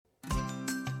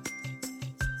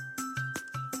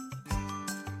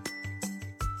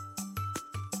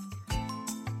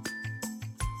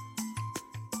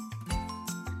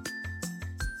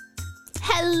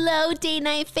Hello, Day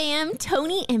Night fam.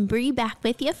 Tony and Bree back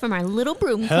with you from our little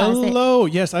broom closet. Hello.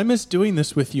 Yes, I miss doing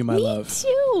this with you, my love. Me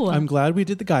too. I'm glad we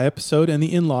did the guy episode and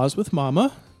the in-laws with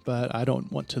Mama, but I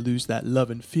don't want to lose that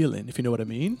love and feeling, if you know what I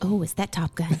mean. Oh, is that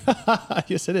Top Gun?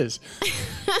 Yes, it is.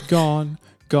 Gone,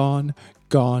 gone,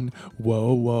 gone.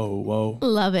 Whoa, whoa, whoa.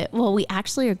 Love it. Well, we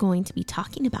actually are going to be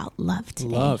talking about love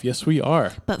today. Love. Yes, we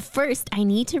are. But first, I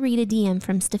need to read a DM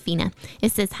from Stefina.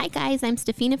 It says, "Hi guys, I'm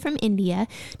Stefina from India.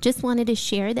 Just wanted to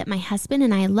share that my husband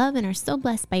and I love and are so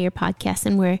blessed by your podcast,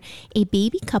 and we're a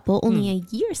baby couple only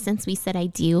a year since we said I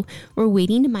do. We're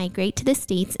waiting to migrate to the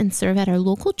States and serve at our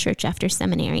local church after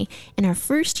seminary. And our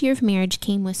first year of marriage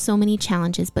came with so many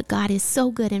challenges, but God is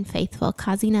so good and faithful,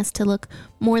 causing us to look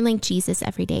more like Jesus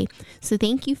every day. So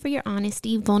thank you for your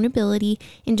honesty, vulnerability,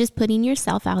 and just putting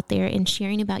yourself out there and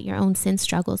sharing about your own sin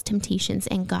struggles, temptations,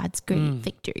 and God's great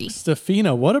victory."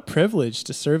 Stefina, what a privilege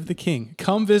to serve the King.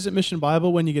 Come visit Mission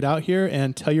Bible when you get out here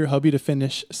and tell your hubby to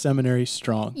finish seminary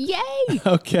strong. Yay!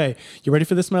 Okay. You ready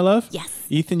for this, my love? Yes.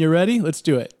 Ethan, you ready? Let's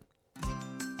do it.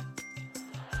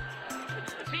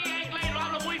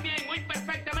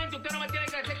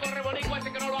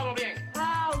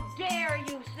 How dare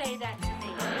you say that to me?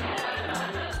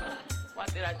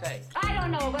 What did I say? I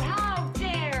don't know, but how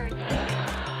dare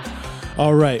you?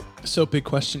 All right. So big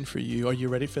question for you. Are you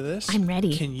ready for this? I'm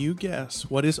ready. Can you guess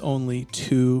what is only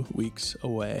 2 weeks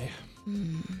away?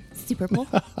 Super Bowl?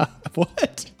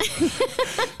 What?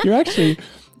 You're actually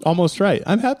almost right.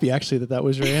 I'm happy actually that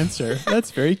was your answer.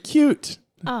 That's very cute.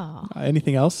 Oh,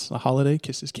 Anything else? A holiday,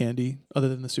 kisses, candy, other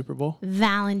than the Super Bowl?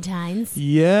 Valentine's.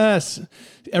 Yes.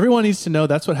 Everyone needs to know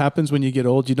that's what happens when you get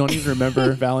old. You don't even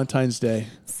remember Valentine's Day.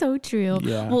 So true.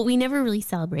 Yeah. Well, we never really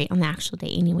celebrate on the actual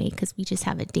day anyway, because we just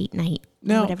have a date night.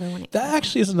 Now, whatever when it that comes.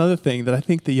 actually is another thing that I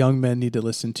think the young men need to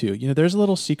listen to. You know, there's a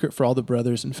little secret for all the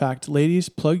brothers. In fact, ladies,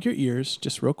 plug your ears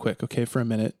just real quick, okay, for a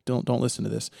minute. Don't listen to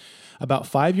this. About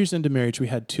 5 years into marriage, we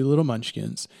had 2 little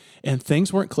munchkins, and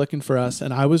things weren't clicking for us.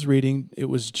 And I was reading, it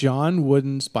was John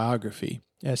Wooden's biography,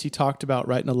 as he talked about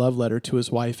writing a love letter to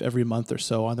his wife every month or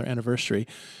so on their anniversary.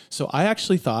 So I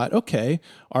actually thought, okay,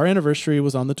 our anniversary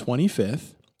was on the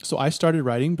 25th. So I started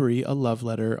writing Bree a love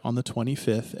letter on the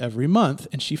 25th every month,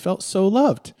 and she felt so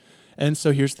loved. And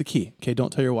so here's the key. Okay,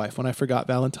 don't tell your wife. When I forgot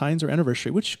Valentine's or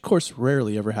anniversary, which of course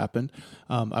rarely ever happened,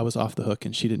 I was off the hook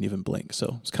and she didn't even blink.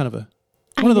 So it's kind of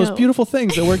one of those beautiful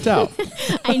things that worked out.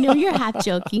 I know you're half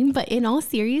joking, but in all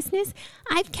seriousness,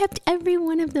 I've kept every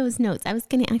one of those notes. I was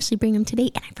going to actually bring them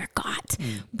today and I forgot,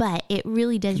 but it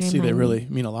really does remind me. See, they really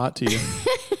mean a lot to you.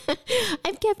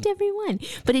 I've kept every one,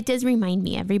 but it does remind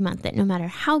me every month that no matter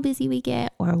how busy we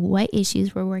get or what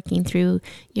issues we're working through,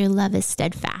 your love is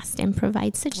steadfast and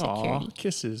provides such security. Aw,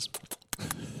 kisses.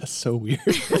 That's so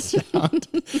weird. Sound.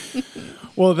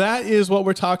 Well, that is what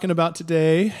we're talking about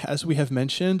today. As we have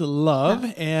mentioned,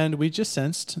 love. And we just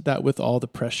sensed that with all the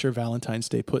pressure Valentine's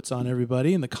Day puts on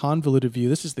everybody and the convoluted view,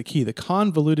 this is the key, the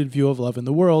convoluted view of love in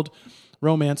the world,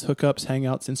 romance, hookups,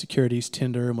 hangouts, insecurities,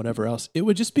 Tinder, and whatever else. It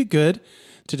would just be good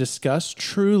to discuss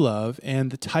true love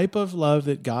and the type of love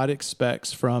that God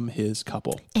expects from his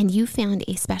couple. And you found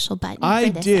a special button. I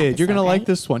for this did. episode, You're going to like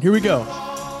this one. Here we go.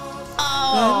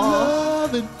 Oh,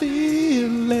 Love and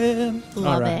feeling.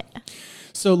 love it.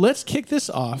 So let's kick this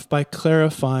off by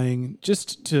clarifying,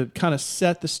 just to kind of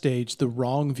set the stage, the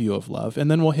wrong view of love.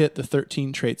 And then we'll hit the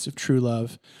 13 traits of true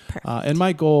love. And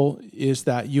my goal is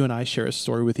that you and I share a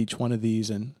story with each one of these.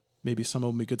 And maybe some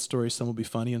will be good stories, some will be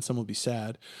funny, and some will be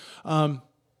sad. I'm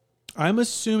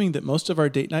assuming that most of our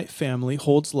date night family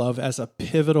holds love as a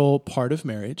pivotal part of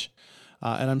marriage.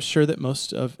 And I'm sure that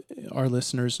most of our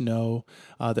listeners know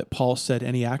that Paul said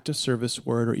any act of service,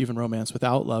 word, or even romance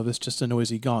without love is just a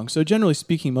noisy gong. So generally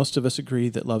speaking, most of us agree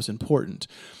that love's important.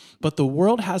 But the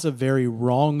world has a very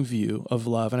wrong view of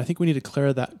love, and I think we need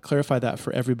to clarify that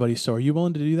for everybody. So are you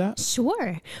willing to do that?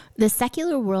 Sure. The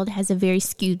secular world has a very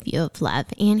skewed view of love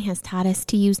and has taught us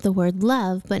to use the word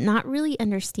love, but not really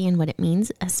understand what it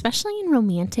means, especially in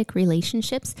romantic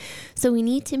relationships. So we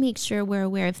need to make sure we're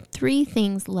aware of 3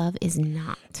 things love is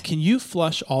not. Can you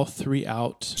flush all 3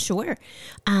 out? Sure.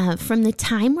 From the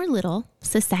time we're little,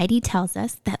 society tells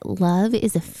us that love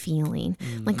is a feeling,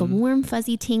 like a warm,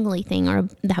 fuzzy, tingly thing, or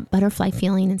that butterfly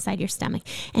feeling inside your stomach.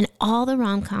 And all the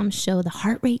rom-coms show the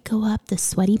heart rate go up, the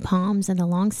sweaty palms, and the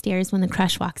long stares when the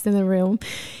crush walks in the room.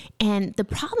 And the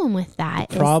problem with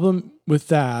that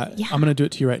Yeah. I'm going to do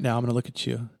it to you right now. I'm going to look at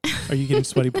you. Are you getting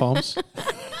sweaty palms?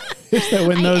 Is that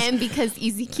when those... I am, because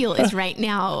Ezekiel is right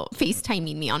now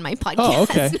FaceTiming me on my podcast. Oh,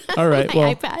 okay. All right. My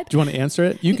Well, iPad. do you want to answer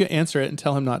it? You can answer it and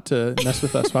tell him not to mess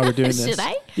with us while we're doing this. Should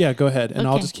I? Yeah, go ahead. And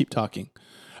I'll Okay. just keep talking.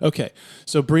 Okay.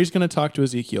 So Bree's going to talk to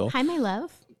Ezekiel. Hi, my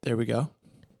love. There we go.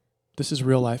 This is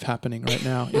real life happening right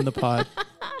now in the pod.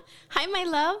 Hi, my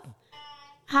love.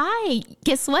 Hi.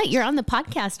 Guess what? You're on the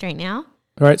podcast right now.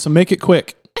 All right, so make it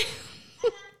quick. I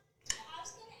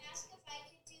was going to ask if I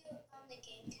could do the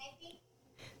game typing.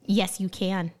 Yes, you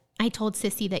can. I told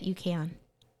Sissy that you can.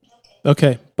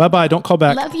 Okay, bye-bye. Don't call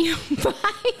back. Love you. Bye.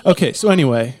 Okay, so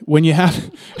anyway, when you have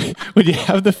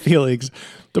the feelings,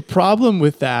 the problem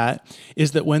with that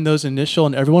is that when those initial,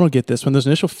 and everyone will get this, when those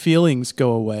initial feelings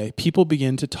go away, people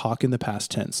begin to talk in the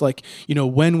past tense, like,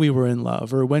 when we were in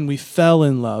love or when we fell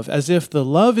in love, as if the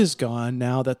love is gone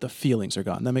now that the feelings are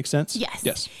gone. That makes sense?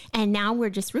 Yes. And now we're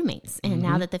just roommates. And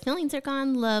now that the feelings are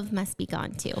gone, love must be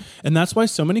gone too. And that's why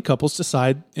so many couples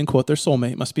decide, and quote, their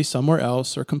soulmate must be somewhere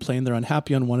else, or complain they're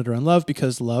unhappy, unwanted, or unloved,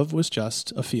 because love was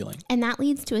just a feeling. And that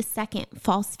leads to a second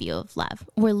false view of love,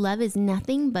 where love is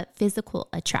nothing but physical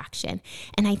attraction.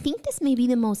 And I think this may be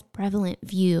the most prevalent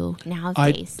view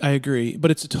nowadays. I agree, but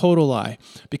it's a total lie,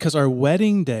 because our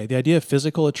wedding day, the idea of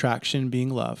physical attraction being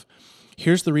love,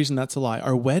 here's the reason that's a lie.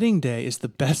 Our wedding day is the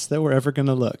best that we're ever going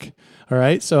to look. All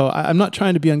right. So I'm not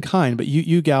trying to be unkind, but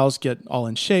you gals get all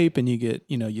in shape, and you get,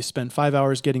 you spend 5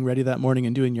 hours getting ready that morning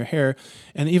and doing your hair.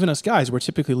 And even us guys, we're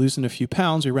typically losing a few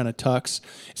pounds. We rent a tux.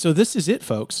 So this is it,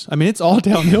 folks. I mean, it's all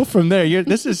downhill from there.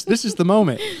 This is the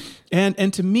moment.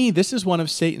 And to me, this is one of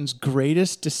Satan's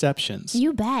greatest deceptions.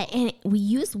 You bet. And we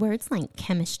use words like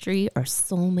chemistry or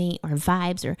soulmate or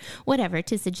vibes or whatever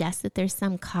to suggest that there's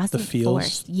some cosmic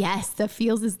force. Yes, the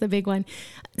feels is the big one.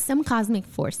 Some cosmic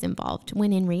force involved,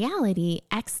 when in reality,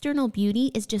 external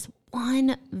beauty is just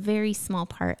one very small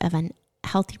part of an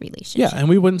healthy relationship. Yeah, and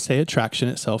we wouldn't say attraction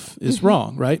itself is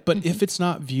wrong, right? But if it's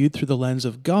not viewed through the lens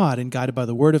of God and guided by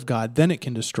the word of God, then it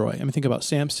can destroy. I mean, think about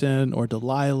Samson or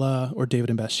Delilah or David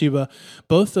and Bathsheba.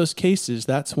 Both those cases,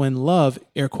 that's when love,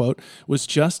 air quote, was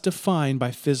just defined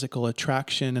by physical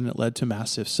attraction, and it led to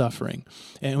massive suffering.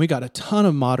 And we got a ton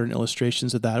of modern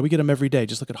illustrations of that. We get them every day.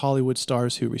 Just look at Hollywood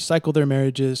stars who recycle their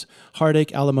marriages,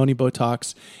 heartache, alimony,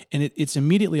 Botox, and it's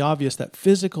immediately obvious that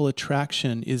physical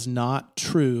attraction is not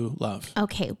true love.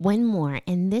 Okay, one more,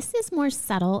 and this is more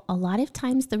subtle. A lot of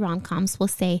times the rom-coms will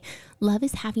say love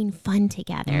is having fun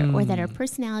together, or that our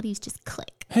personalities just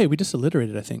click. Hey, we just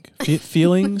alliterated, I think.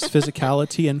 Feelings,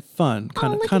 physicality, and fun.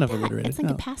 Kind of alliterated. It's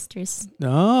like a pastor's.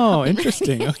 Oh,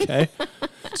 interesting. Okay.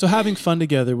 So having fun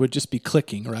together would just be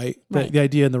clicking, right? The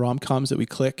idea in the rom-coms that we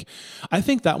click. I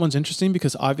think that one's interesting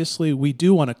because obviously we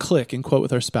do want to click and quote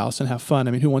with our spouse and have fun.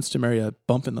 I mean, who wants to marry a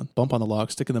bump on the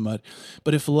log, stick in the mud?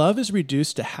 But if love is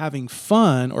reduced to having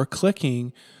fun or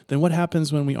clicking, then what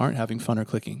happens when we aren't having fun or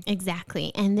clicking?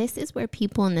 Exactly. And this is where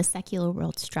people in the secular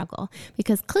world struggle,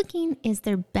 because clicking is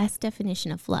their best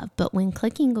definition of love. But when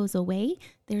clicking goes away,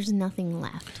 there's nothing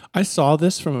left. I saw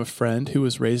this from a friend who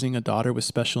was raising a daughter with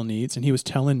special needs, and he was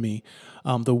telling me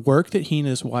the work that he and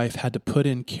his wife had to put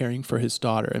in caring for his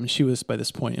daughter. I mean, she was by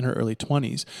this point in her early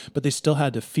 20s, but they still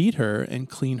had to feed her and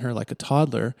clean her like a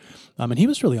toddler. And he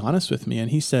was really honest with me,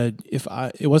 and he said, if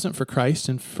it wasn't for Christ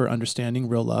and for understanding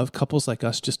real love, couples like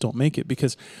us just don't make it,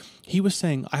 because he was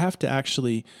saying, I have to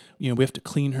actually, we have to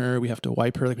clean her. We have to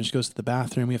wipe her. Like when she goes to the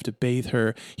bathroom, we have to bathe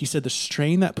her. He said the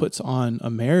strain that puts on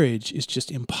a marriage is just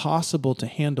impossible to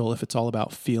handle if it's all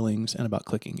about feelings and about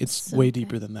clicking. It's so way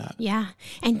deeper than that. Yeah.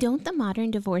 And don't the modern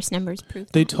divorce numbers prove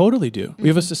that? They totally do. Mm-hmm. We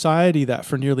have a society that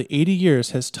for nearly 80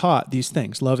 years has taught these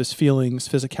things. Love is feelings,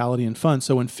 physicality, and fun.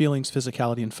 So when feelings,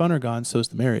 physicality, and fun are gone, so is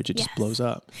the marriage. It just blows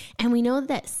up. And we know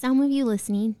that some of you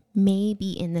listening may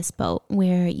be in this boat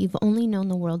where you've only known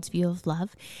the world's view of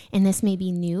love, and this may be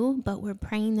new, but we're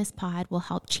praying this pod will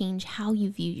help change how you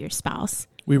view your spouse.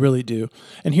 We really do.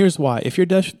 And here's why. If your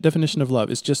definition of love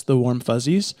is just the warm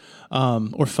fuzzies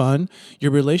or fun,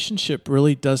 your relationship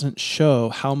really doesn't show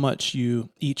how much you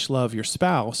each love your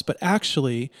spouse, but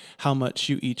actually how much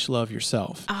you each love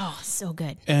yourself. Oh, so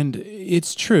good. And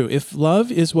it's true. If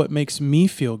love is what makes me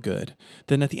feel good,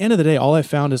 then at the end of the day, all I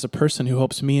found is a person who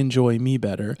helps me enjoy me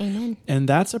better. Amen. And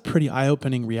that's a pretty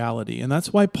eye-opening reality. And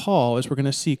that's why Paul, as we're going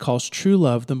to see, calls true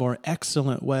love the more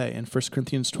excellent way in 1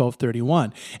 Corinthians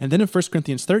 12:31. And then in 1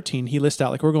 Corinthians 13, he lists out,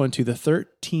 like we're going to, the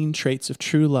 13 traits of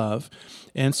true love.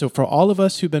 And so for all of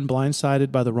us who've been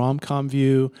blindsided by the rom-com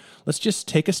view, let's just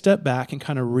take a step back and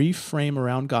kind of reframe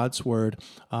around God's word,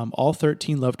 all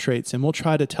 13 love traits, and we'll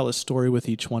try to tell a story with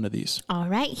each one of these. All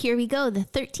right, here we go. The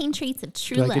 13 traits of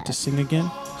true love. Do I get to sing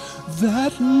again?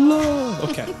 That love.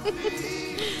 Okay.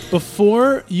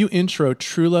 Before you intro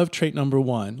true love trait number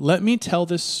 1, let me tell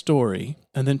this story,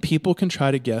 and then people can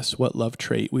try to guess what love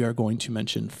trait we are going to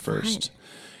mention first. Fine.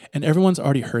 And everyone's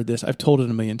already heard this. I've told it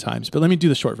a million times, but let me do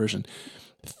the short version.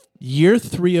 Year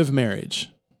 3 of marriage,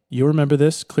 You remember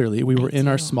this clearly. We were in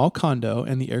our small condo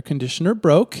and the air conditioner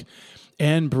broke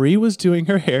and Bree was doing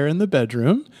her hair in the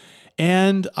bedroom.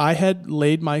 And I had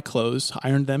laid my clothes,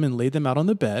 ironed them and laid them out on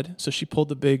the bed. So she pulled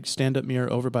the big stand-up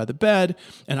mirror over by the bed.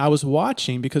 And I was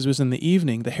watching because it was in the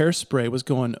evening. The hairspray was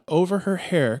going over her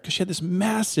hair because she had this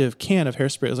massive can of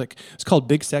hairspray. It's called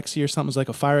Big Sexy or something. It was like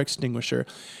a fire extinguisher.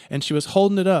 And she was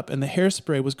holding it up and the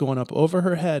hairspray was going up over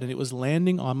her head and it was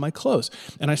landing on my clothes.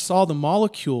 And I saw the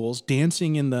molecules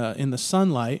dancing in the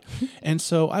sunlight. And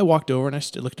so I walked over and I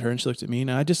looked at her and she looked at me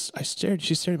and I stared.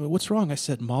 She stared at me, what's wrong? I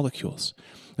said, molecules.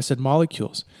 I said,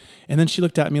 molecules. And then she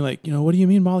looked at me like, what do you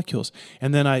mean molecules?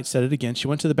 And then I said it again. She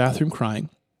went to the bathroom crying.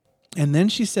 And then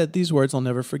she said these words I'll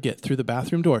never forget through the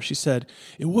bathroom door. She said,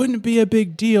 it wouldn't be a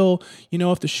big deal,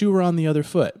 if the shoe were on the other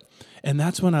foot. And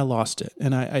that's when I lost it.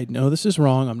 And I know this is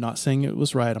wrong. I'm not saying it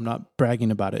was right. I'm not bragging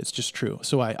about it. It's just true.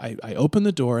 So I opened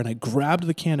the door and I grabbed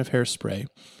the can of hairspray.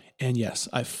 And yes,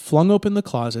 I flung open the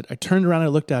closet. I turned around, I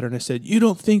looked at her and I said, you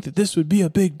don't think that this would be a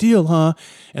big deal, huh?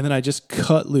 And then I just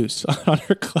cut loose on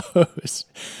her clothes.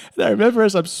 And I remember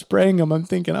as I'm spraying them, I'm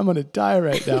thinking, I'm going to die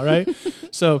right now, right?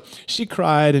 So she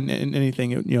cried and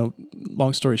anything,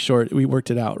 long story short, we worked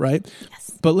it out, right?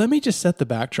 Yes. But let me just set the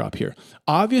backdrop here.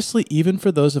 Obviously, even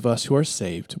for those of us who are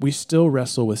saved, we still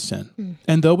wrestle with sin.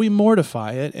 And though we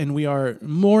mortify it and we are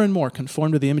more and more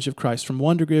conformed to the image of Christ from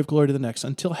one degree of glory to the next,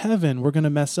 until heaven, we're going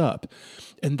to mess up.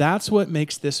 And that's what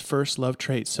makes this first love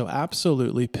trait so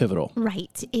absolutely pivotal.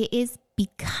 Right. It is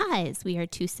because we are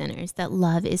two sinners that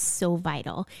love is so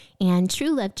vital. And true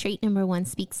love trait number 1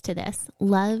 speaks to this.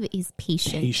 Love is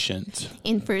patient.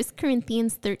 In 1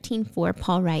 Corinthians 13:4,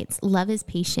 Paul writes, love is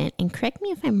patient. And correct me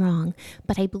if I'm wrong,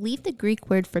 but I believe the Greek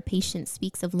word for patient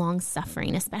speaks of long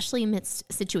suffering, especially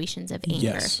amidst situations of anger.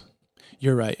 Yes,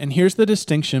 you're right. And here's the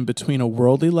distinction between a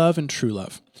worldly love and true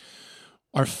love.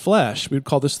 Our flesh, we would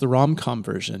call this the rom-com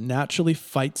version, naturally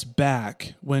fights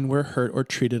back when we're hurt or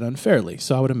treated unfairly.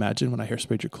 So I would imagine when I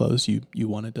hairsprayed your clothes, you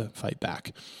wanted to fight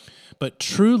back. But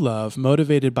true love,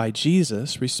 motivated by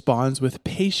Jesus, responds with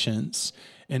patience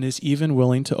and is even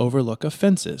willing to overlook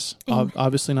offenses.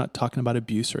 Obviously not talking about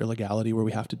abuse or illegality where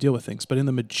we have to deal with things, but in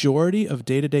the majority of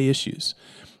day-to-day issues,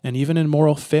 and even in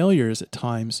moral failures at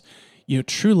times,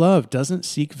 true love doesn't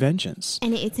seek vengeance.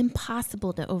 And it's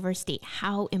impossible to overstate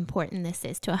how important this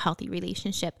is to a healthy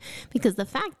relationship, because the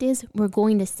fact is we're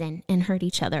going to sin and hurt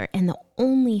each other. And the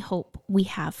only hope we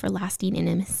have for lasting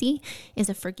intimacy is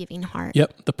a forgiving heart.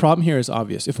 Yep. The problem here is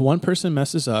obvious. If one person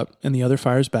messes up and the other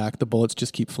fires back, the bullets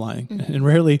just keep flying and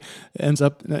rarely ends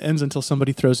until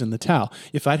somebody throws in the towel.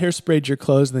 If I'd hairsprayed your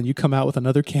clothes and then you come out with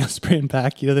another can spraying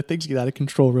back, the things get out of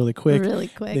control really quick.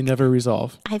 They never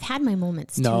resolve. I've had my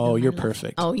moments too. No, you're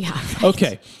perfect. Oh, yeah. Right.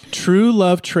 Okay. True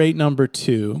love trait number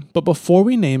 2. But before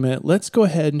we name it, let's go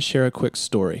ahead and share a quick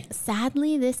story.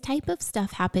 Sadly, this type of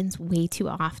stuff happens way too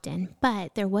often.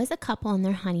 But there was a couple on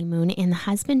their honeymoon and the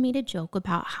husband made a joke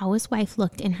about how his wife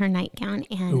looked in her nightgown.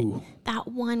 And that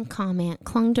one comment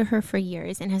clung to her for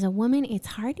years. And as a woman, it's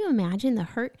hard to imagine the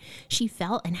hurt she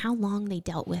felt and how long they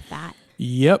dealt with that.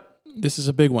 Yep. This is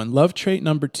a big one. Love trait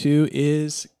number 2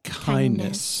 is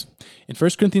kindness. In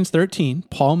 1 Corinthians 13,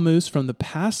 Paul moves from the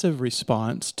passive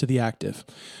response to the active.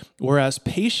 Whereas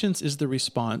patience is the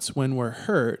response when we're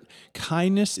hurt,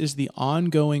 kindness is the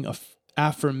ongoing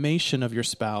affirmation of your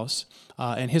spouse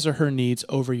and his or her needs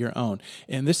over your own.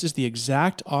 And this is the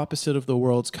exact opposite of the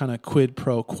world's kind of quid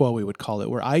pro quo, we would call it,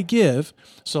 where I give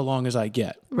so long as I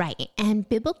get. Right. And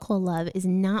biblical love is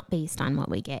not based on what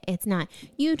we get. It's not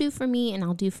you do for me and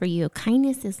I'll do for you.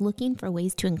 Kindness is looking for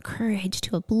ways to encourage,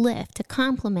 to uplift, to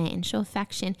compliment and show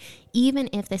affection, even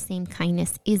if the same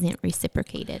kindness isn't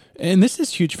reciprocated. And this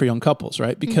is huge for young couples,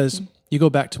 right? Because you go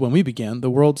back to when we began, the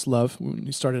world's love, when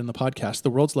we started in the podcast, the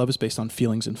world's love is based on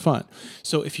feelings and fun.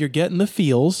 So if you're getting the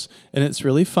feels and it's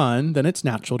really fun, then it's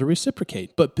natural to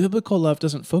reciprocate. But biblical love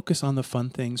doesn't focus on the fun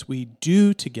things we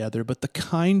do together, but the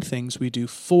kind things we do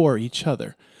for each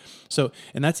other. So,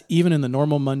 and that's even in the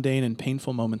normal, mundane, and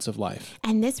painful moments of life.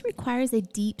 And this requires a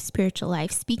deep spiritual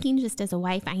life. Speaking just as a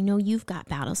wife, I know you've got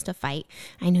battles to fight.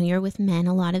 I know you're with men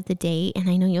a lot of the day, and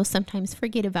I know you'll sometimes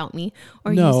forget about me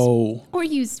or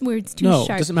use words too sharp.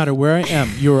 No, it doesn't matter where I am.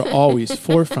 You are always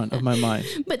forefront of my mind.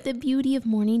 But the beauty of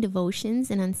morning devotions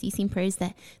and unceasing prayers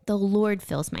that the Lord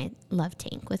fills my love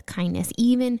tank with kindness,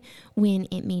 even when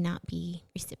it may not be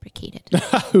reciprocated.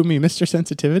 Who, me, Mr.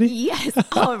 Sensitivity? Yes.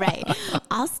 All right.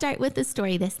 I'll start with the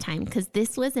story this time because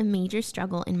this was a major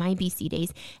struggle in my BC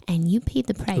days and you paid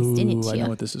the price, didn't you? I know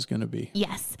what this is going to be.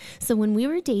 Yes. So when we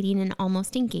were dating and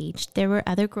almost engaged, there were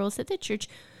other girls at the church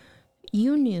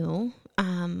you knew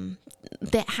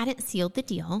that hadn't sealed the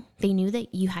deal. They knew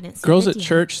that you hadn't sealed Girls the at deal.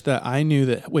 church that I knew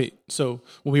that, so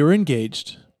when we were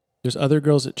engaged, there's other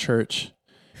girls at church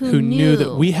who knew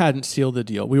that we hadn't sealed the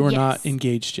deal. We were not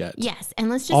engaged yet. Yes. And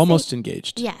let's just almost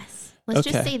engaged. Yes. Let's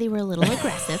just say they were a little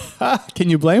aggressive. Can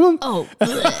you blame them? Oh,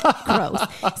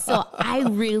 gross. So I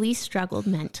really struggled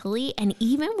mentally. And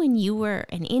even when you were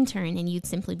an intern and you'd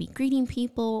simply be greeting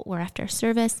people or after a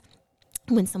service,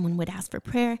 when someone would ask for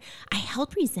prayer, I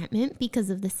held resentment because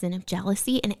of the sin of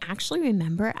jealousy. And actually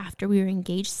remember after we were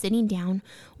engaged, sitting down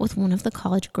with one of the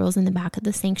college girls in the back of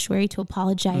the sanctuary to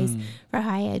apologize for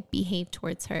how I had behaved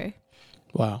towards her.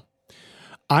 Wow.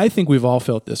 I think we've all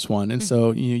felt this one. And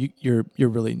so you're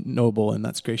really noble, and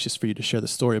that's gracious for you to share the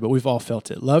story, but we've all felt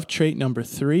it. Love trait number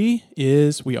 3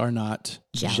 is we are not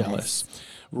jealous.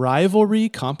 Rivalry,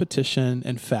 competition,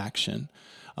 and faction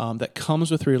that comes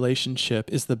with a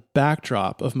relationship is the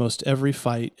backdrop of most every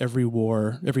fight, every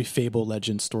war, every fable,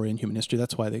 legend, story in human history.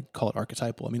 That's why they call it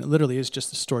archetypal. I mean, it literally is just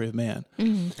the story of man.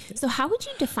 So how would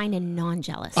you define a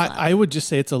non-jealous love? I would just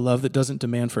say it's a love that doesn't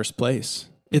demand first place.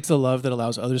 It's a love that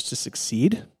allows others to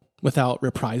succeed without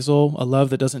reprisal, a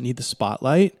love that doesn't need the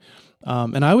spotlight.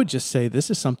 And I would just say this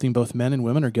is something both men and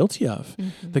women are guilty of.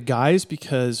 The guys,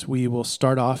 because we will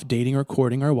start off dating or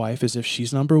courting our wife as if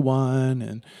she's number one,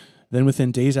 and then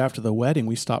within days after the wedding,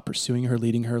 we stop pursuing her,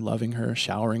 leading her, loving her,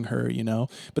 showering her,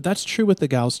 But that's true with the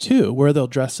gals too, where they'll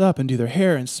dress up and do their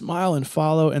hair and smile and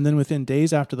follow. And then within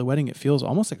days after the wedding, it feels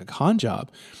almost like a con job.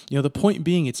 The point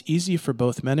being, it's easy for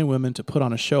both men and women to put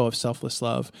on a show of selfless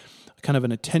love, kind of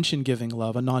an attention-giving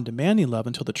love, a non-demanding love,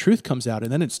 until the truth comes out.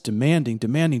 And then it's demanding.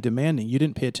 You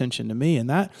didn't pay attention to me. And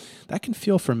that can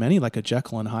feel for many like a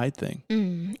Jekyll and Hyde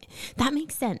thing. That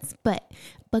makes sense. But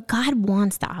God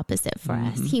wants the opposite for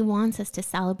us. He wants us to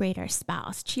celebrate our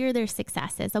spouse, cheer their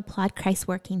successes, applaud Christ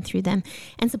working through them,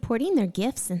 and supporting their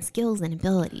gifts and skills and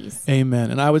abilities. Amen.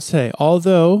 And I would say,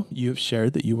 although you've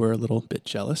shared that you were a little bit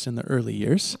jealous in the early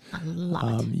years, A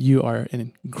lot. you are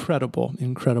an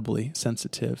incredibly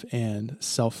sensitive and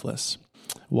selfless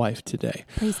wife today.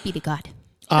 Praise be to God.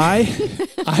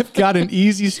 I've got an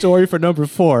easy story for number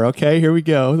 4. Okay, here we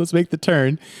go. Let's make the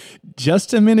turn.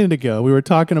 Just a minute ago, we were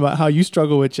talking about how you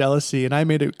struggle with jealousy, and I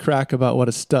made it crack about what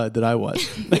a stud that I was.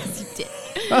 Yes, you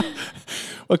did.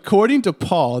 According to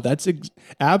Paul, that's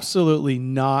absolutely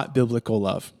not biblical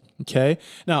love. Okay?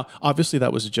 Now, obviously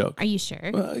that was a joke. Are you sure?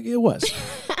 It was.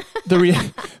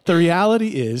 The reality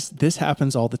is this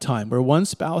happens all the time, where one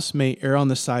spouse may err on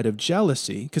the side of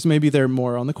jealousy because maybe they're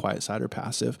more on the quiet side or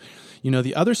passive.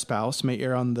 The other spouse may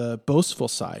err on the boastful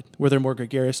side, where they're more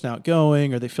gregarious and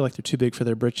outgoing, or they feel like they're too big for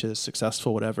their britches,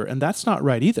 successful, whatever. And that's not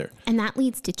right either. And that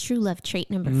leads to true love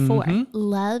trait number 4.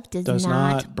 Love does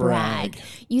not brag.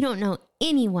 You don't know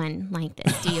anyone like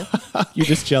this, do you? You're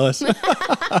just jealous.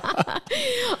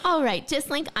 All right.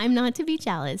 Just like I'm not to be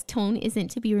jealous, Tone isn't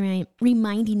to be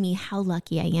reminding me how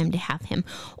lucky I am to have him,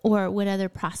 or what other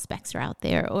prospects are out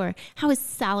there, or how his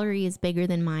salary is bigger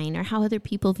than mine, or how other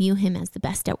people view him as the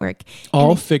best at work.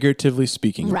 All figuratively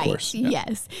speaking, right, of course.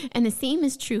 Yes. And the same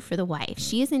is true for the wife.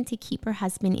 She isn't to keep her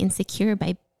husband insecure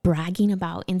by bragging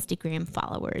about Instagram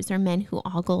followers or men who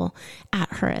ogle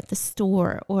at her at the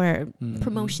store, or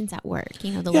promotions at work.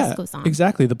 The list goes on.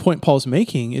 Exactly. The point Paul's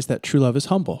making is that true love is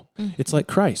humble. It's like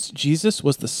Christ. Jesus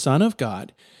was the Son of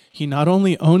God. He not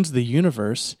only owns the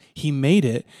universe, he made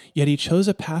it, yet he chose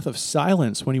a path of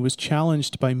silence when he was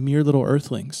challenged by mere little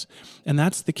earthlings. And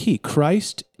that's the key.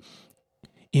 Christ,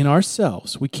 in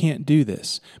ourselves, we can't do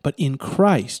this. But in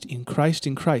Christ,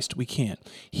 we can.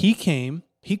 He came,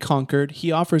 he conquered,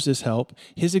 he offers his help,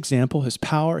 his example, his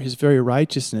power, his very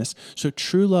righteousness. So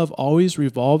true love always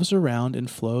revolves around and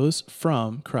flows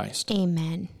from Christ.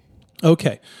 Amen.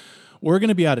 Okay. We're going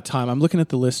to be out of time. I'm looking at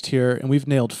the list here, and we've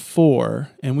nailed 4,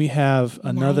 and we have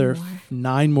another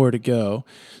 9 more to go.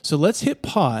 So let's hit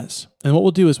pause, and what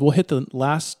we'll do is we'll hit the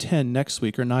last 10 next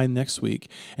week, or 9 next week,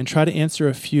 and try to answer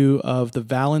a few of the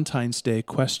Valentine's Day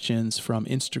questions from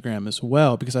Instagram as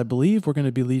well, because I believe we're going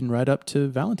to be leading right up to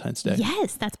Valentine's Day.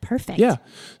 Yes, that's perfect. Yeah.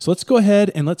 So let's go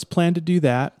ahead and let's plan to do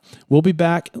that. We'll be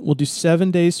back. We'll do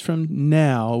 7 days from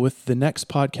now with the next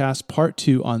podcast, part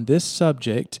 2 on this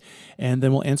subject, and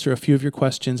then we'll answer a few of your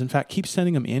questions. In fact, keep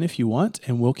sending them in if you want,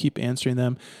 and we'll keep answering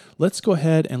them. Let's go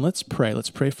ahead and let's pray.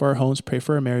 Let's pray for our homes, pray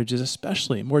for our marriages,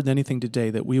 especially more than anything today,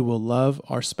 that we will love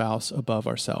our spouse above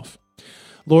ourselves.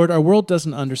 Lord, our world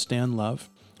doesn't understand love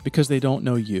because they don't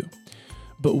know you.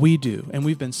 But we do, and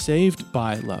we've been saved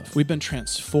by love. We've been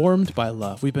transformed by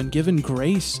love. We've been given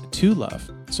grace to love.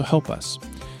 So help us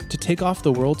to take off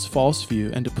the world's false view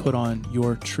and to put on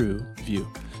your true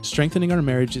view. strengthening our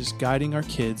marriages, guiding our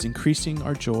kids, increasing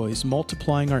our joys,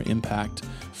 multiplying our impact.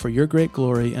 For your great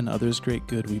glory and others' great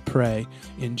good, we pray.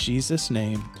 In Jesus'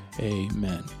 name,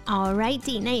 amen. All right,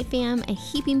 Date Night fam, a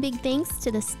heaping big thanks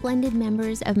to the splendid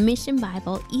members of Mission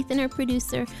Bible, Ethan, our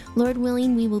producer. Lord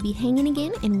willing, we will be hanging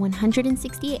again in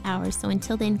 168 hours. So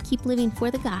until then, keep living for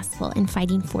the gospel and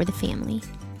fighting for the family.